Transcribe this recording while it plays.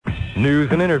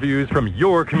News and interviews from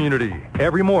your community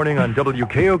every morning on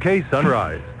WKOK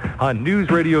Sunrise, on News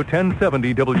Radio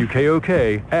 1070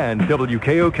 WKOK and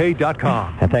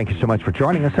WKOK.com. And thank you so much for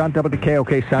joining us on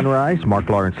WKOK Sunrise. Mark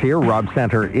Lawrence here. Rob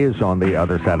Center is on the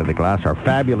other side of the glass, our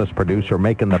fabulous producer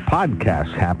making the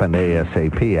podcast happen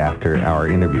ASAP after our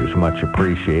interviews. Much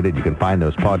appreciated. You can find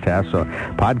those podcasts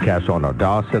on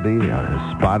Audacity,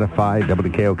 Spotify,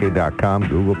 WKOK.com,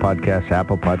 Google Podcasts,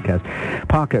 Apple Podcasts,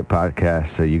 Pocket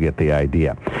Podcasts. So you get the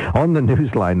idea. On the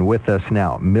newsline with us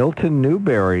now, Milton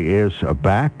Newberry is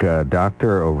back,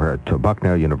 doctor over at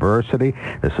Bucknell University,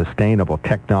 the Sustainable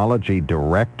Technology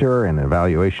Director and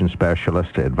Evaluation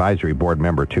Specialist, Advisory Board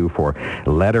Member, too, for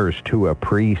Letters to a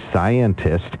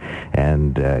Pre-Scientist,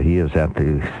 and he is at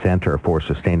the Center for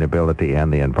Sustainability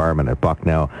and the Environment at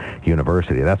Bucknell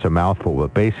University. That's a mouthful,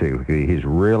 but basically he's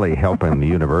really helping the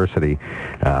university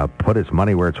put its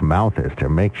money where its mouth is to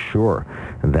make sure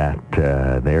that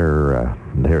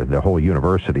the whole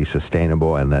university is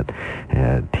sustainable, and that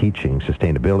teaching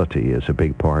sustainability is a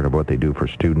big part of what they do for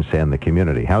students and the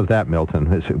community. How's that,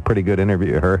 Milton? Is it a pretty good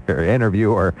interview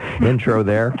or intro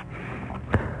there?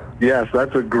 Yes,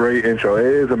 that's a great intro. It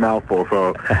is a mouthful,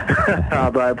 so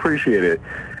but I appreciate it.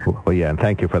 Well, yeah, and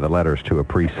thank you for the Letters to a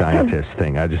Pre-Scientist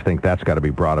thing. I just think that's got to be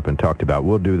brought up and talked about.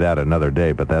 We'll do that another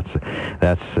day, but that's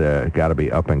got to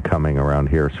be up and coming around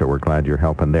here, so we're glad you're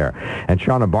helping there. And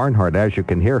Shaunna Barnhart, as you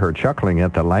can hear her chuckling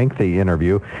at the lengthy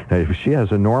interview, she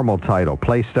has a normal title,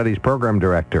 Place Studies Program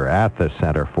Director at the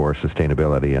Center for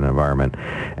Sustainability and Environment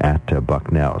at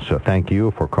Bucknell. So thank you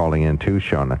for calling in, too,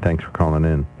 Shaunna. Thanks for calling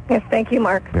in. Yes, thank you,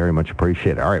 Mark. Very much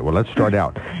appreciate it. All right, well, let's start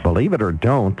out. Believe it or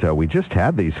don't, we just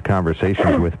had these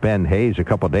conversations with Ben Hayes a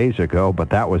couple days ago, but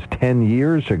that was 10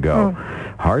 years ago.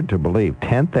 Hard to believe.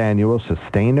 10th Annual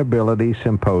Sustainability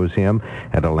Symposium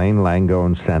at Elaine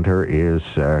Langone Center is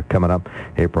coming up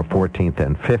April 14th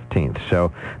and 15th.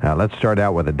 So let's start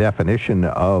out with a definition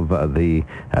of the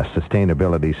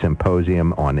Sustainability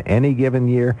Symposium on any given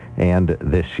year and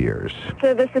this year's.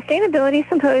 So the Sustainability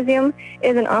Symposium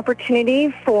is an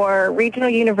opportunity for regional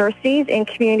universities and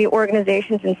community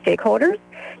organizations and stakeholders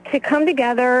to come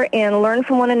together and learn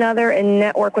from one another and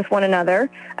network with one another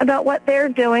about what they're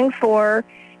doing for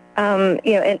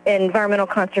environmental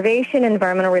conservation,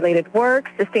 environmental related work,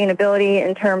 sustainability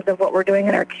in terms of what we're doing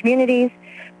in our communities,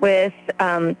 with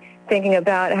thinking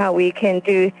about how we can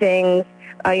do things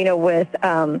with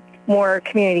more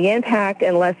community impact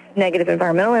and less negative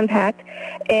environmental impact.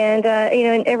 And,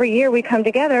 and every year we come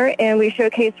together and we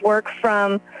showcase work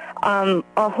from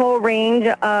a whole range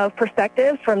of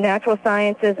perspectives, from natural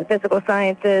sciences and physical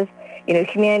sciences,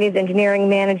 humanities, engineering,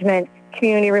 management,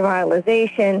 community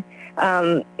revitalization,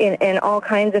 and all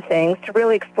kinds of things, to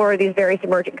really explore these various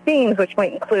emerging themes, which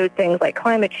might include things like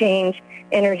climate change,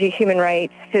 energy, human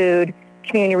rights, food,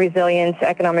 community resilience,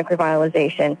 economic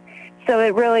revitalization. So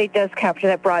it really does capture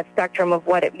that broad spectrum of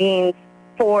what it means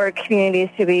for communities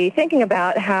to be thinking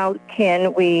about how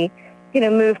can we,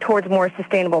 move towards more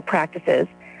sustainable practices,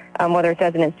 whether it's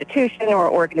as an institution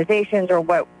or organizations, or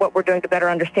what we're doing to better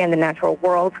understand the natural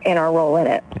world and our role in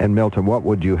it. And Milton, what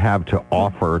would you have to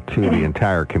offer to the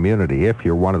entire community if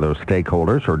you're one of those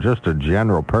stakeholders or just a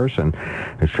general person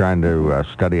who's trying to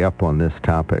study up on this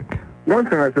topic? One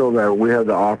thing I feel that we have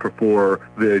to offer for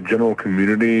the general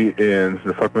community in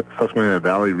the Susquehanna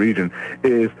Valley region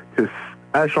is to,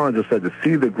 as Shaunna just said, to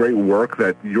see the great work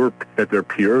that their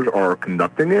peers are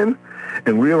conducting in,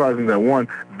 and realizing that, one,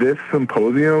 this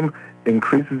symposium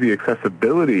increases the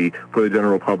accessibility for the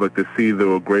general public to see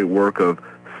the great work of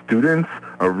students,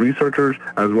 of researchers,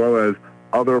 as well as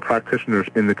other practitioners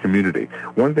in the community.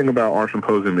 One thing about our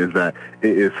symposium is that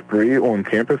it is free on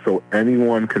campus, so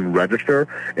anyone can register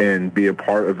and be a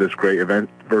part of this great event,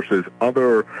 versus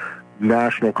other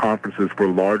national conferences for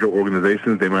larger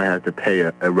organizations. They might have to pay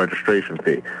a registration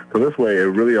fee. So this way, it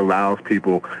really allows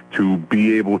people to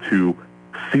be able to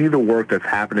see the work that's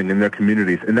happening in their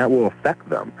communities, and that will affect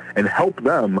them and help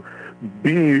them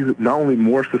be not only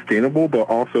more sustainable, but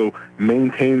also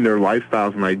maintain their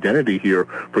lifestyles and identity here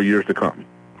for years to come.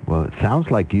 Well, it sounds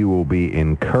like you will be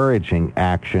encouraging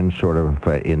action, sort of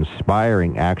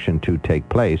inspiring action to take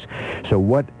place. So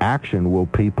what action will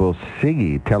people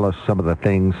see? Tell us some of the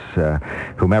things,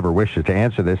 whomever wishes to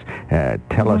answer this,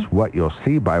 tell us what you'll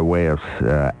see by way of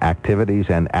activities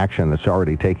and action that's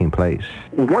already taking place.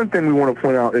 One thing we want to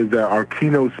point out is that our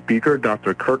keynote speaker,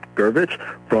 Dr. Kirk Gervich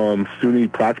from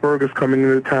SUNY Plattsburgh, is coming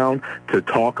into town to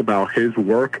talk about his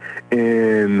work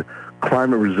in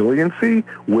climate resiliency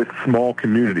with small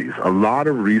communities. A lot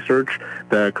of research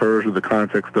that occurs in the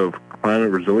context of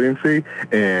climate resiliency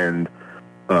and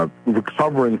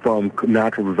recovering from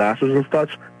natural disasters and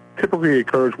such typically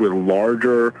occurs with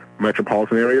larger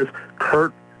metropolitan areas.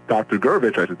 Dr.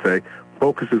 Gervich, I should say,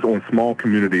 focuses on small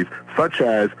communities such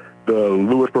as the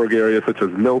Lewisburg area, such as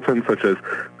Milton, such as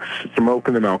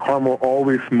Shamokin and Mount Carmel, all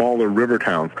these smaller river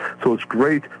towns. So it's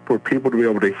great for people to be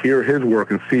able to hear his work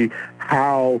and see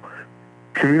how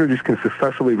communities can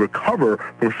successfully recover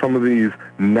from some of these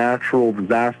natural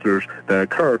disasters that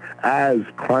occur as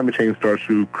climate change starts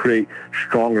to create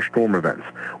stronger storm events.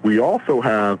 We also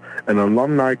have an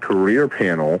alumni career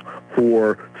panel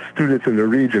for students in the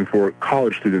region, for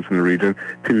college students in the region,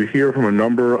 to hear from a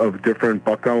number of different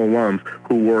Bucknell alums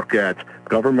who work at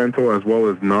governmental as well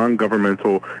as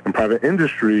non-governmental and private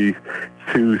industry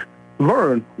to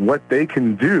learn what they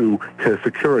can do to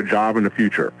secure a job in the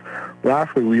future.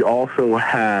 Lastly, we also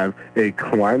have a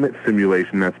climate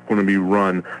simulation that's going to be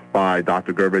run by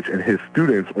Dr. Gervich and his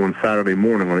students on Saturday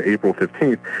morning on April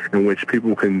 15th, in which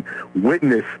people can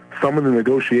witness some of the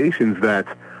negotiations that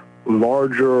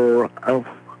larger, I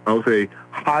would say,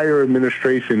 higher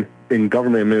administration in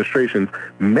government administrations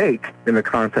make in the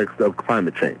context of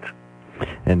climate change.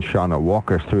 And Shaunna,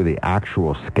 walk us through the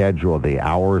actual schedule, the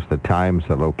hours, the times,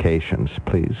 the locations,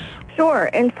 please. Sure.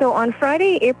 And so on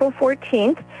Friday, April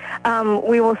 14th,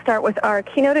 we will start with our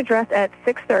keynote address at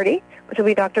 6:30, which will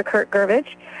be Dr. Kurt Gervich,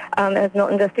 as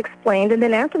Milton just explained. And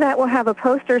then after that, we'll have a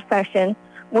poster session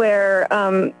where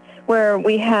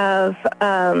we have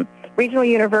regional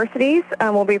universities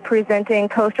will be presenting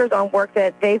posters on work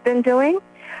that they've been doing.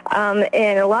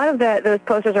 And a lot of those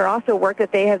posters are also work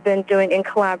that they have been doing in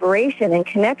collaboration and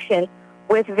connection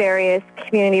with various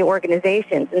community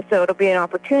organizations. And so it'll be an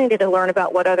opportunity to learn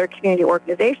about what other community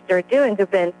organizations are doing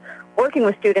who've been working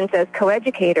with students as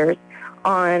coeducators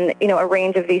on, a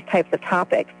range of these types of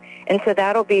topics. And so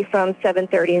that'll be from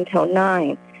 7:30 until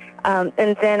 9.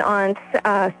 And then on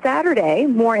Saturday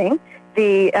morning,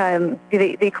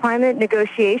 the climate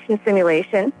negotiation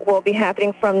simulation will be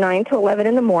happening from 9 to 11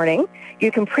 in the morning.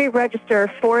 You can pre-register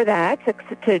for that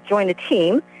to join a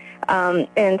team.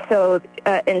 And so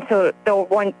they'll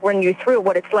run you through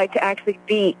what it's like to actually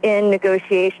be in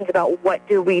negotiations about what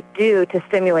do we do to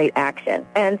stimulate action.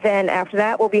 And then after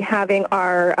that, we'll be having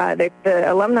our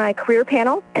the alumni career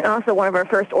panel, and also one of our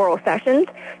first oral sessions,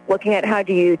 looking at how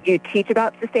do you teach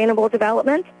about sustainable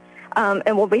development.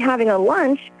 And we'll be having a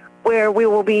lunch where we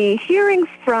will be hearing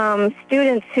from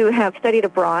students who have studied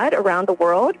abroad around the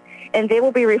world, and they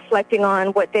will be reflecting on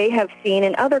what they have seen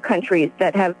in other countries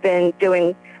that have been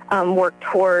doing work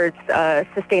towards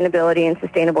sustainability and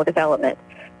sustainable development.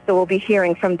 So we'll be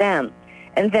hearing from them.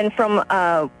 And then from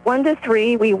 1 to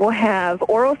 3, we will have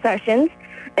oral sessions,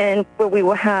 and where we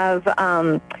will have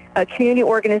community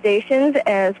organizations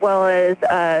as well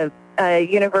as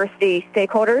university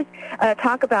stakeholders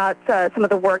talk about some of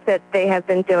the work that they have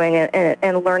been doing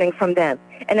and learning from them.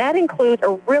 And that includes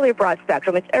a really broad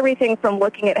spectrum. It's everything from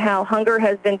looking at how hunger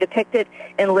has been depicted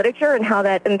in literature and how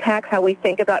that impacts how we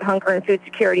think about hunger and food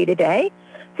security today,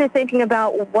 to thinking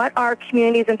about what our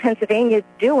communities in Pennsylvania is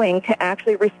doing to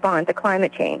actually respond to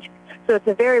climate change. So it's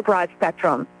a very broad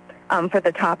spectrum for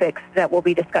the topics that we'll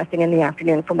be discussing in the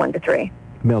afternoon from 1 to 3.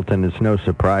 Milton, it's no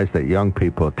surprise that young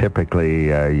people, typically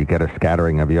you get a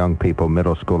scattering of young people,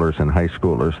 middle schoolers and high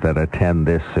schoolers that attend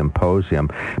this symposium.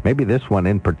 Maybe this one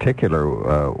in particular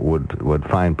would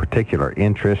find particular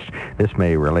interest. This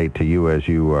may relate to you as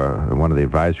you are one of the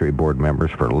advisory board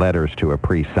members for Letters to a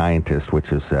Pre-Scientist,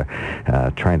 which is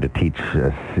trying to teach,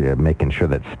 making sure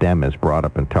that STEM is brought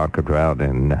up and talked about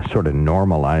and sort of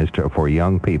normalized for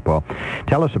young people.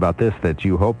 Tell us about this, that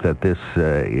you hope that this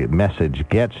message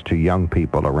gets to young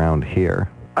people around here.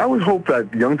 I would hope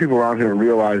that young people around here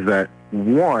realize that,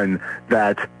 one,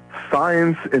 that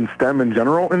science and STEM in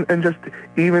general, and just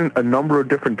even a number of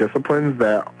different disciplines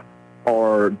that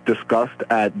are discussed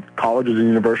at colleges and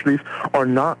universities are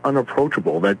not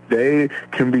unapproachable, that they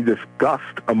can be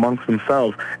discussed amongst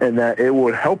themselves, and that it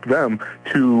will help them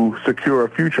to secure a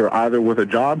future either with a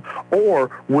job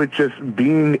or with just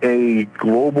being a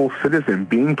global citizen,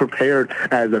 being prepared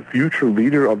as a future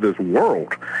leader of this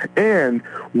world. And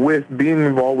with being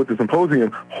involved with the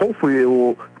symposium, hopefully it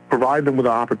will provide them with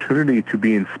an opportunity to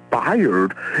be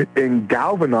inspired and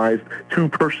galvanized to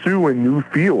pursue a new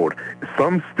field.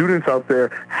 Some students out there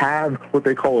have what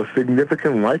they call a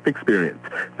significant life experience.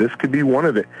 This could be one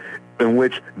of it, in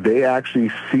which they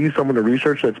actually see some of the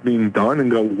research that's being done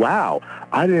and go, wow,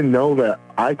 I didn't know that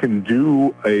I can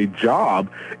do a job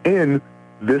in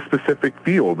this specific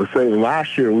field. Let's say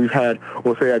last year we've had,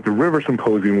 let's say at the River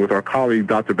Symposium with our colleague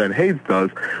Dr. Ben Hayes does,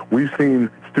 we've seen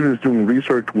students doing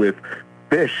research with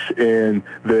fish and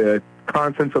the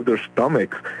contents of their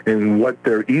stomachs and what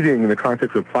they're eating in the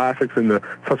context of plastics in the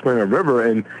Susquehanna River.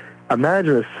 And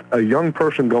imagine a young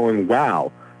person going,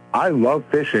 wow, I love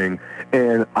fishing,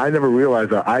 and I never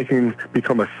realized that I can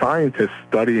become a scientist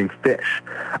studying fish.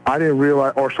 I didn't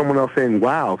realize, or someone else saying,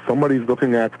 wow, somebody's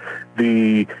looking at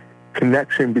the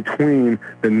connection between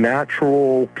the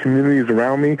natural communities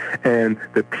around me and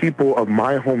the people of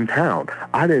my hometown.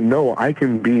 I didn't know I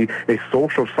can be a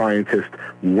social scientist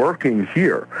working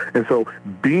here. And so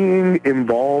being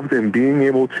involved and being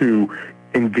able to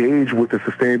engage with the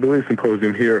Sustainability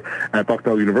Symposium here at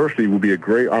Bucknell University will be a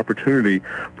great opportunity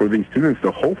for these students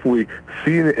to hopefully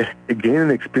gain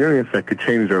an experience that could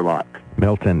change their lives.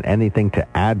 Milton, anything to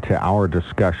add to our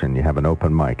discussion? You have an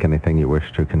open mic. Anything you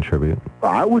wish to contribute?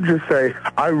 I would just say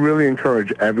I really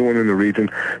encourage everyone in the region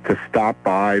to stop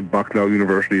by Bucknell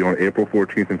University on April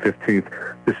 14th and 15th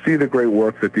to see the great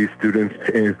work that these students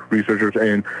and researchers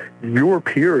and your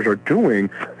peers are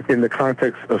doing in the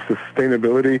context of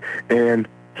sustainability and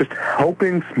just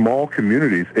helping small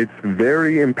communities. It's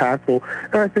very impactful,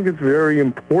 and I think it's very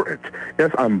important.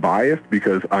 Yes, I'm biased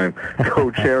because I'm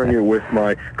co-chairing it with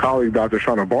my colleague, Dr.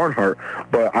 Shaunna Barnhart,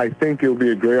 but I think it'll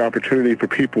be a great opportunity for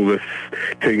people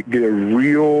to get a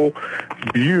real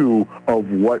view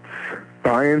of what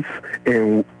science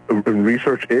and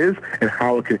research is and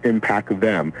how it can impact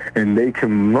them. And they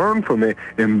can learn from it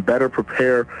and better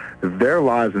prepare their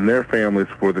lives and their families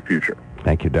for the future.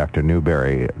 Thank you, Dr.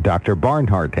 Newberry. Dr.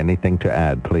 Barnhart, anything to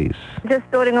add, please? Just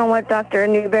building on what Dr.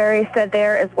 Newberry said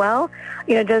there as well,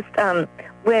 I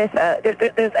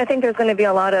think there's going to be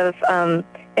a lot of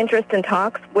interest in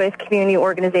talks with community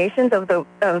organizations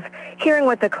of hearing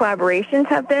what the collaborations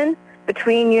have been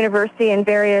between university and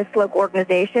various local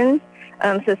organizations.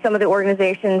 So some of the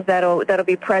organizations that'll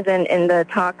be present in the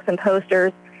talks and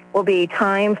posters will be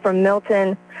Time from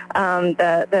Milton,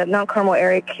 the Mount Carmel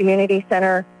Area Community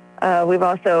Center. We've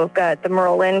also got the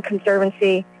Merle Lynn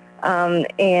Conservancy, and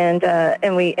as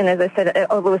I said,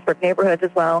 Lewisburg neighborhoods as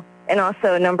well, and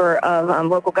also a number of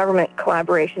local government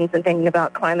collaborations and thinking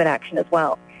about climate action as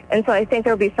well. And so I think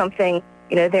there'll be something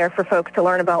there for folks to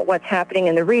learn about what's happening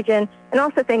in the region, and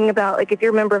also thinking about, like, if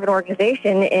you're a member of an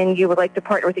organization and you would like to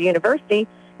partner with a university,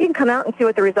 you can come out and see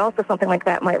what the results of something like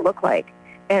that might look like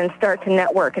and start to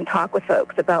network and talk with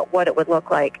folks about what it would look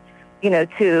like,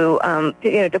 to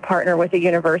partner with a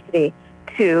university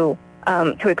to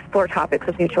explore topics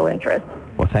of mutual interest.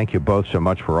 Well, thank you both so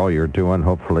much for all you're doing.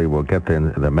 Hopefully we'll get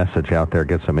the message out there,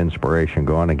 get some inspiration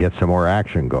going, and get some more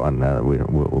action going.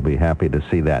 We'll be happy to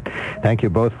see that. Thank you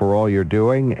both for all you're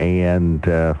doing and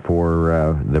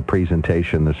for the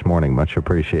presentation this morning. Much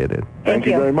appreciated. Thank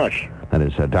you very much. That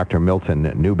is Dr.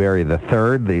 Milton Newberry III,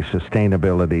 the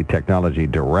Sustainability Technology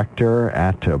Director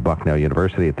at Bucknell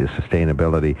University at the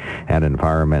Sustainability and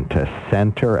Environment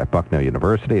Center at Bucknell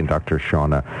University, and Dr.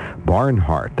 Shaunna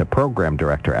Barnhart, the Program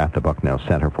Director at the Bucknell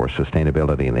Center for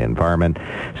Sustainability and the Environment,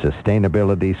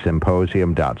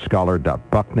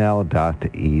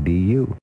 sustainabilitysymposium.scholar.bucknell.edu.